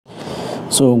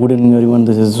So good evening everyone,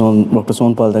 this is Dr.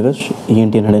 Sonpal Dagash,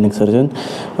 ENT and head and neck surgeon.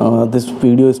 This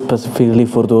video is specifically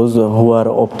for those who are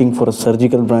opting for a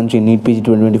surgical branch in neetpg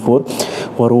 2024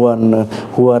 or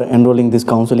who are enrolling this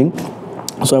counseling.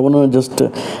 So I want to just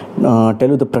tell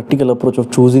you the practical approach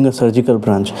of choosing a surgical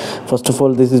branch. First of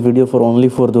all, this is video for only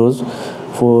for those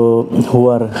who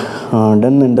are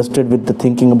done and dusted with the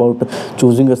thinking about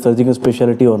choosing a surgical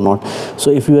specialty or not.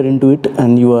 So if you are into it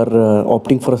and you are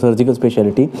opting for a surgical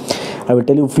specialty, I will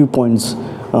tell you a few points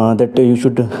that you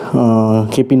should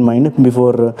keep in mind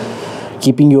before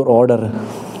keeping your order.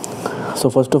 So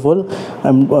first of all,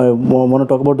 I want to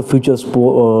talk about the future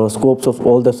scopes of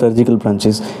all the surgical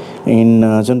branches in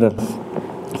general.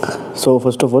 So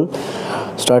first of all,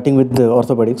 starting with the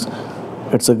orthopedics,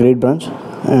 it's a great branch,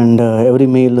 and every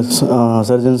male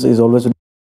surgeons is always in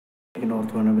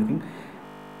ortho and everything.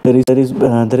 There is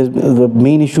the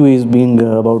main issue is being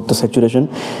about the saturation,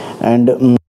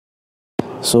 and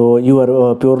so you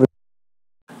are pure,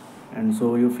 and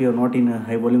so if you are not in a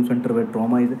high volume center where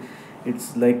trauma is,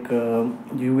 it's like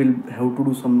you will have to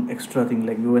do some extra thing,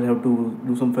 like you will have to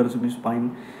do some fellowship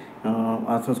spine,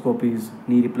 arthroscopies,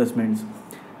 knee replacements.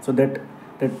 So that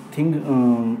thing,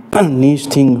 niche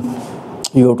thing,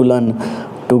 you have to learn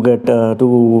to get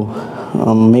to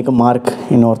make a mark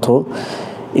in ortho,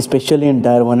 especially in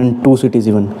tier 1 and 2 cities.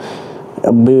 Even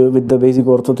with the basic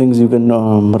ortho things, you can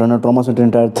run a trauma center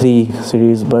in tier 3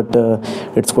 cities, but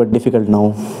it's quite difficult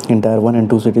now in tier 1 and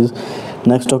 2 cities.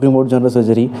 Next, talking about general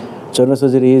surgery. General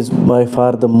surgery is by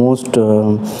far the most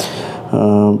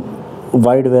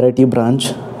wide variety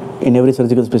branch in every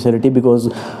surgical specialty, because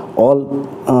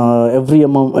every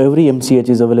MCH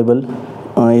is available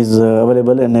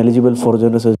and eligible for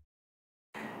general surgery.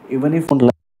 Even if you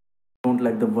don't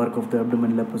like the work of the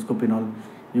abdomen, laparoscopy and all,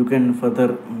 you can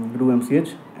further do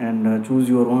MCH and choose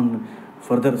your own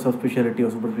further subspecialty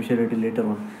or super specialty later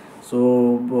on.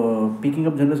 So picking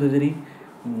up general surgery,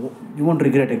 you won't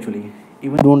regret actually.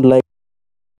 Even if you don't like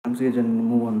MCH, and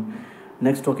move on.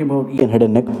 Next, talking about EN head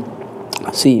and neck.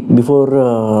 See, before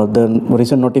the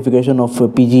recent notification of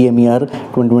PGMER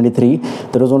 2023,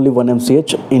 there was only one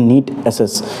MCH in NEET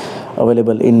SS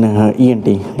available in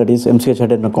ENT, that is MCH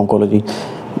head and neck oncology.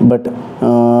 But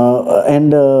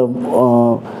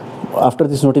after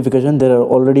this notification, there are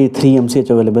already 3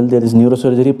 MCH available. There is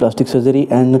neurosurgery, plastic surgery,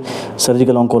 and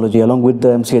surgical oncology, along with the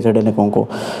MCH head and neck onco.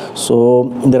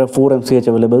 So there are 4 MCH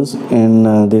available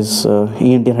in this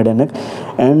ENT head and neck.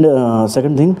 And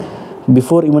second thing,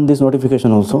 before even this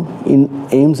notification also, in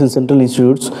AIMS and central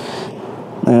institutes,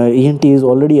 ENT is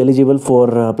already eligible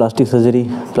for plastic surgery,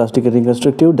 plastic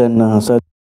reconstructive, then surgery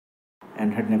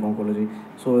and head neck oncology.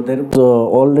 So there is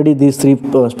already these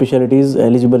 3 specialties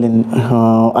eligible in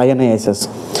INISS.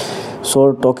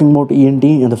 So talking about ENT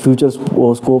and the future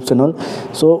scopes and all.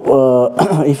 So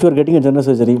if you are getting a general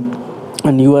surgery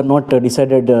and you are not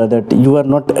decided that you are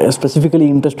not specifically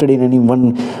interested in any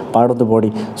one part of the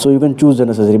body, so you can choose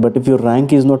general surgery. But if your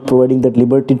rank is not providing that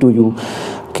liberty to you,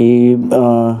 okay,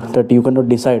 that you cannot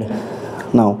decide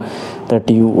now, that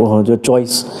your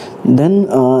choice, then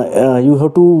you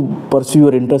have to pursue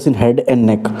your interest in head and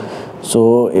neck.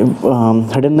 So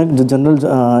head and neck, the general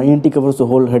ENT covers the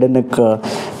whole head and neck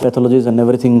pathologies and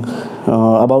everything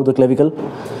above the clavicle.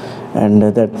 And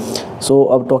that, so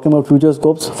I'm talking about future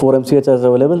scopes, 4 MCH is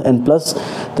available, and plus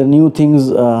the new things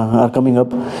are coming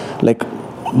up, like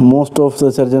most of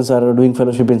the surgeons are doing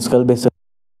fellowship in skull based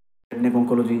head neck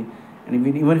oncology. And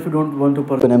even if you don't want to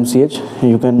pursue an MCH,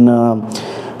 you can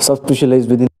subspecialize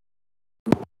within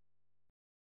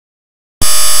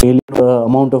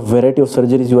amount of variety of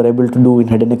surgeries you are able to do in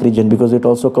head and neck region, because it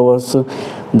also covers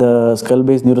the skull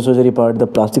based neurosurgery part, the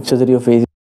plastic surgery of face,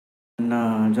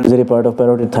 and surgery part of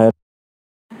parotid thyroid,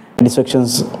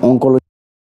 dissections, oncology,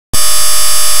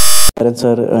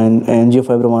 cancer and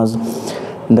angiofibromas,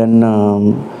 then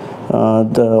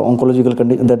the oncological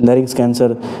condition, that larynx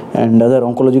cancer and other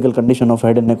oncological condition of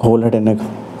head and neck, whole head and neck.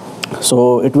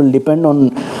 So it will depend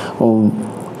on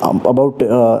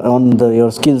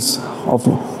your skills of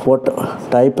what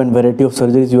type and variety of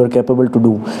surgeries you are capable to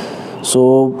do.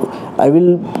 So I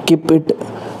will keep it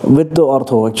with the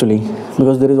ortho actually,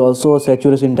 because there is also a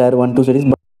saturation in tier 1 2 cities,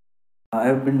 but I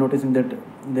have been noticing that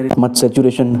there is much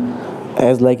saturation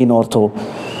as like in ortho.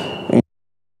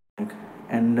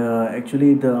 And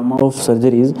actually the amount of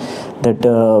surgeries that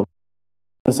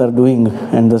are doing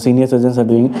and the senior surgeons are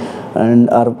doing, and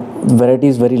our variety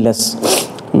is very less.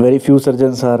 Very few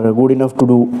surgeons are good enough to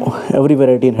do every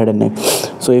variety in head and neck.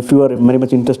 So if you are very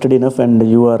much interested enough and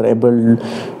you are able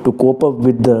to cope up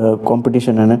with the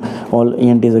competition and all,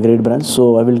 ENT is a great branch.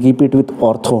 So I will keep it with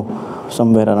ortho.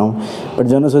 somewhere around, but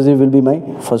general surgery will be my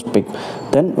first pick.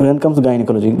 Then when comes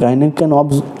gynecology, gynec and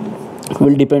obs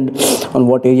will depend on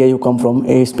what area you come from,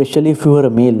 especially if you are a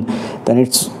male, then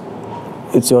it's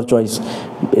your choice.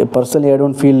 Personally, I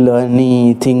don't feel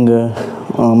anything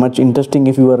much interesting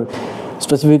if you are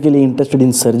specifically interested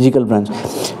in surgical branch.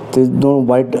 There is no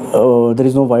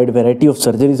wide variety of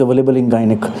surgeries available in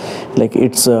gynec, like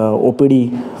it's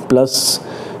OPD plus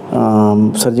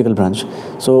surgical branch.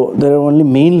 So there are only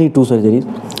mainly two surgeries.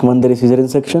 One, there is cesarean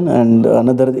section, and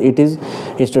another it is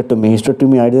hysterectomy.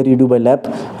 Hysterectomy either you do by lap,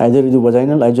 either you do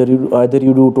vaginal, either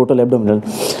you do total abdominal.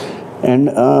 And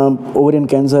ovarian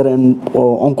cancer and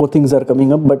onco things are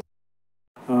coming up, but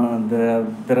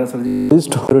there are surgeries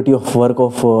majority of work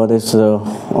of this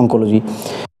oncology.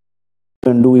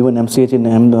 You can do even MCH in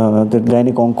the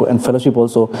gynec onco and fellowship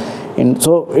also. And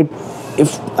so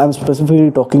if I'm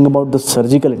specifically talking about the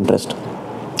surgical interest,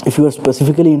 if you are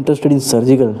specifically interested in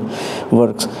surgical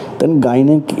works, then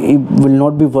gynec will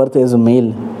not be worth as a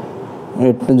male.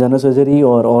 General surgery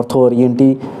or ortho or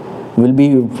ENT will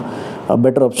be a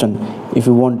better option if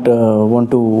you want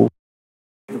to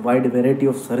wide variety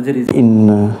of surgeries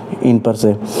in per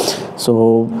se.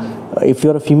 So if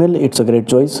you're a female, it's a great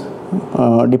choice.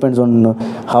 Depends on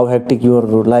how hectic your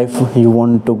life you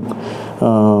want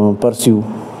to pursue,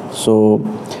 so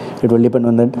it will depend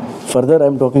on that. Further,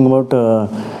 I'm talking about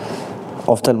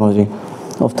ophthalmology.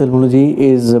 Ophthalmology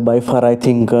is by far, I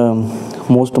think,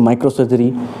 most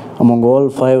microsurgery among all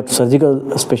 5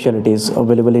 surgical specialties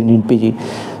available in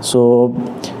neetpg. So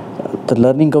the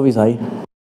learning curve is high,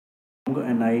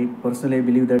 and I personally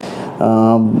believe that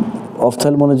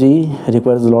ophthalmology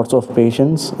requires lots of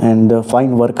patience and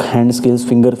fine work, hand skills,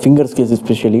 finger skills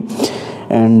especially.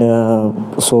 And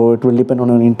so it will depend on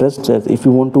your interest. If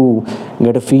you want to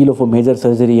get a feel of a major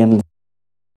surgery, and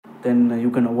then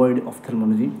you can avoid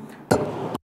ophthalmology.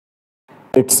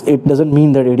 It doesn't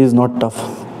mean that it is not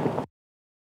tough.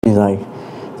 It is high.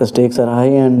 The stakes are high,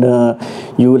 and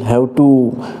you will have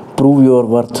to prove your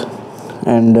worth.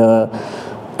 And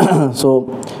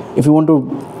so if you want to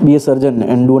be a surgeon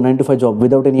and do a 9 to 5 job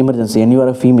without any emergency, and you are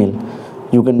a female,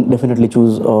 you can definitely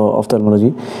choose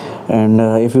ophthalmology. And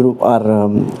if you are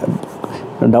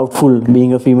doubtful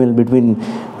being a female between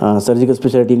surgical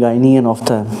specialty gynae and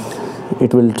ophtha,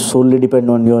 it will solely depend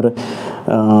on your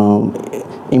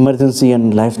emergency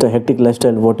and lifestyle, hectic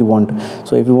lifestyle, what you want.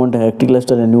 So if you want a hectic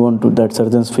lifestyle and you want to that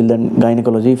surgeon's field, then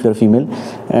gynecology if you're a female.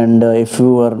 And if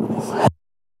you are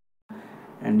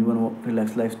and you want a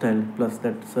relaxed lifestyle plus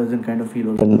that surgeon kind of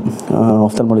feel, then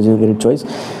ophthalmology is a great choice.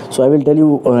 So I will tell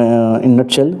you in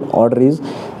nutshell, order is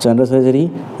general surgery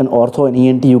and ortho and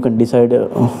ENT you can decide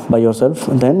by yourself.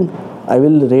 Then I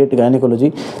will rate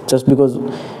gynecology just because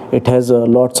it has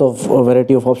lots of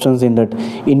variety of options in that.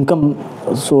 Income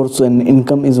source and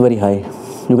income is very high.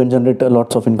 You can generate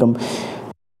lots of income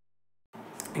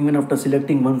even after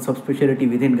selecting one subspecialty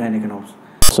within gynec and obs.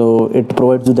 So it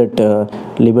provides you that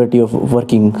liberty of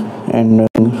working and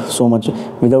so much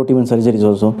without even surgeries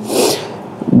also.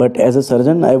 But as a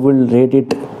surgeon, I will rate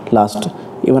it last,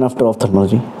 even after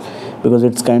ophthalmology, because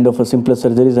it's kind of a simpler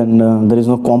surgeries and there is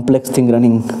no complex thing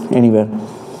running anywhere.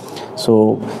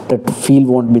 So that feel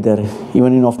won't be there.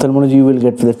 Even in ophthalmology, you will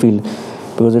get the feel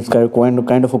because it's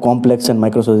kind of a complex and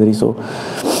microsurgery. So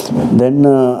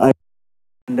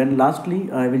then lastly,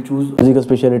 I will choose surgical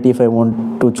specialty if I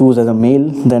want to choose as a male,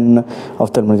 then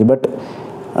ophthalmology. But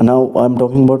now I'm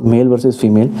talking about male versus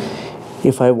female.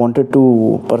 If I wanted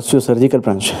to pursue surgical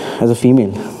branch as a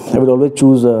female, I would always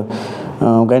choose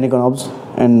gynec and obs,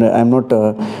 and I'm not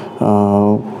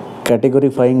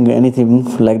categorifying anything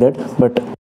like that, but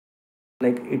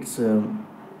like it's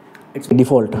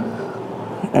default,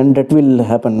 and that will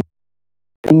happen.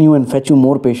 You and fetch you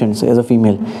more patients as a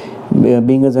female.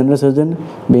 Being a general surgeon,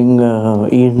 being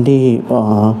ENT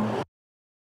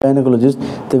gynecologist,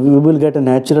 we will get a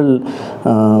natural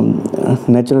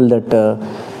that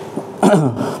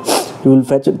you will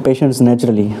fetch patients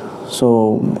naturally.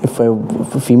 So if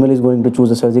a female is going to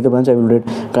choose a surgical branch, I will rate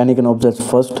gynec and obs as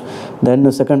first, then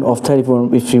the second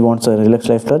ophthalmology if she wants a relaxed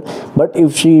lifestyle. But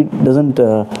if she doesn't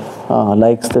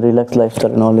likes the relaxed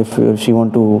lifestyle and all, if she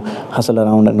want to hustle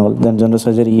around and all, then general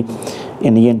surgery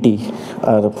and ENT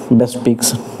are best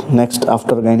picks next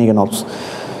after gynec and obs.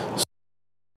 So,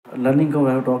 learning curve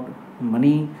I have talked,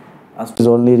 money is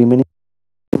only remaining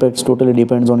aspects, totally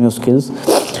depends on your skills.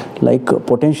 Like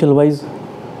potential wise,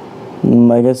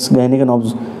 I guess gynec and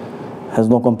obs has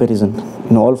no comparison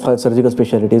in all 5 surgical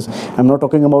specialties. I'm not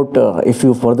talking about if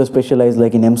you further specialize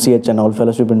like in MCH and all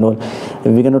fellowship and all.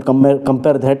 We cannot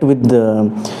compare that with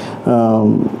the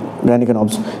gynec and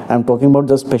obs. I'm talking about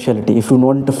the specialty. If you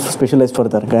want to specialize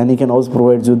further, gynec and obs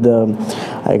provides you the,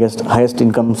 I guess, highest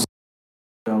income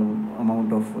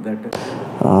amount of that.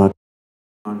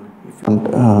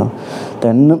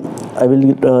 Then I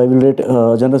will rate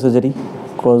general surgery,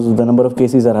 because the number of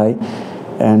cases are high,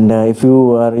 and if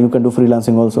you can do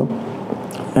freelancing also,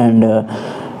 and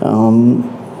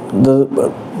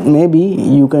maybe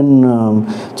you can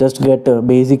just get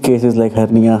basic cases like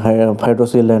hernia,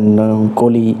 hydrocele, and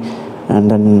coli, and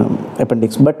then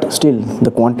appendix, but still the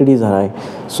quantities are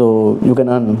high, so you can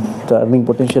earn. The earning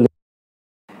potential.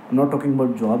 I'm not talking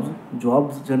about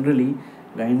jobs generally,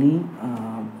 gynae,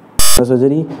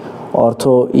 surgery,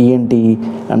 ortho, ENT,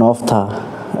 and ophtha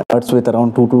starts with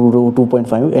around 2 to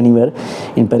 2.5 anywhere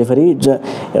in periphery.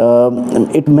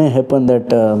 It may happen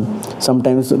that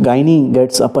sometimes gynae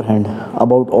gets upper hand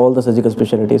about all the surgical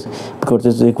specialties, because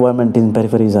its requirement in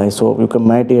periphery is high, so you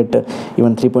might get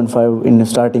even 3.5 in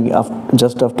starting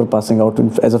just after passing out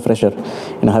as a fresher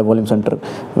in a high volume center,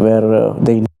 where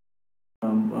they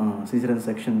cesarean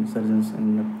section surgeons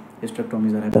and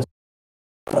hysterectomies are happening.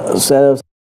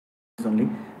 Only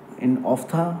in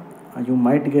ophtha you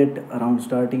might get around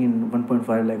starting in 1.5,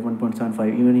 like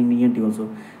 1.75, even in ENT also,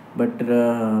 but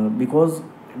because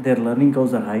their learning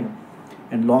curves are high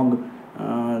and long,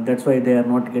 that's why they are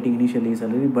not getting initially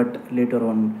salary, but later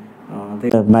on they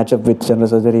match up with general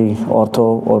surgery,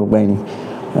 ortho, or gynae.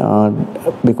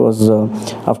 Because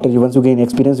once you gain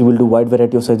experience, you will do wide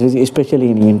variety of surgeries, especially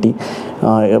in ENT.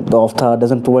 The ophtha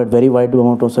doesn't provide very wide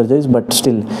amount of surgeries, but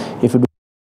still, if you do,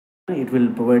 it will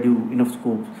provide you enough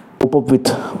scope cope up with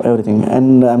everything.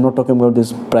 And I'm not talking about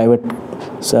this private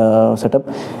setup.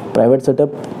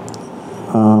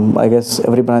 I guess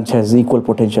every branch has equal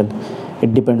potential.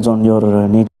 It depends on your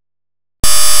nature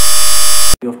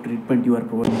of treatment you are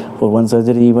providing. For one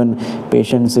surgery, even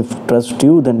patients, if trust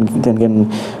you, then can,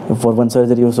 for one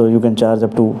surgery also you can charge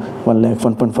up to 1 lakh,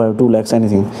 1.5, 2 lakhs,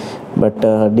 anything, but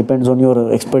depends on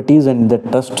your expertise and the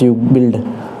trust you build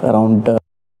around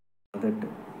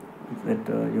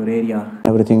your area,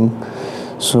 everything.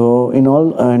 So in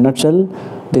all, nutshell,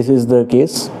 this is the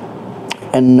case.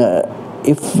 And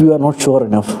if you are not sure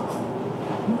enough,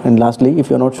 and lastly, if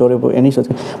you are not sure about any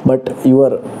surgery, but you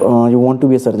want to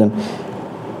be a surgeon,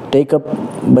 take up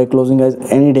by closing eyes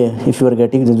any day if you are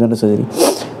getting this general surgery.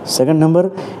 Second number,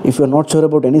 if you are not sure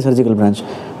about any surgical branch,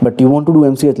 but you want to do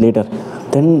MCH later,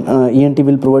 then ENT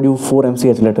will provide you 4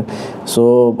 MCH later.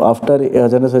 So after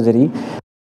general surgery,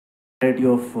 variety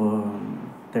of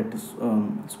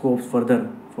scopes further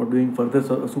for doing further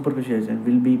superficialization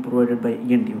will be provided by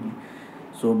ENT only.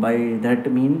 So by that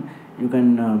mean, you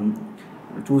can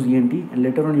choose ENT, and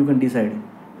later on you can decide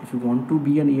if you want to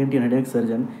be an ENT and headache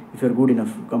surgeon, if you are good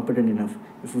enough, competent enough,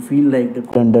 if you feel like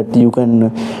that you can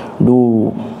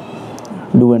do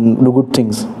good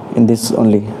things in this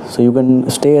only, so you can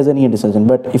stay as an ENT surgeon.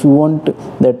 But if you want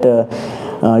that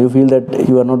you feel that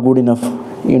you are not good enough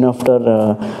in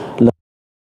after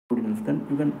then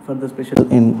you can further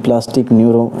specialize in plastic,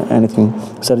 neuro, anything,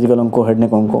 surgical onco, head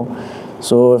neck onco.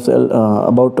 So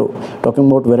about talking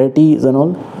about varieties and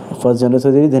all, first general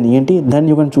surgery, then ENT, then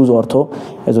you can choose ortho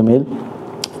as a male,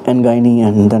 and gynae,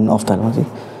 and then ophthalmology.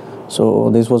 So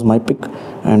this was my pick,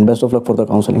 and best of luck for the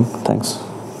counseling. Thanks.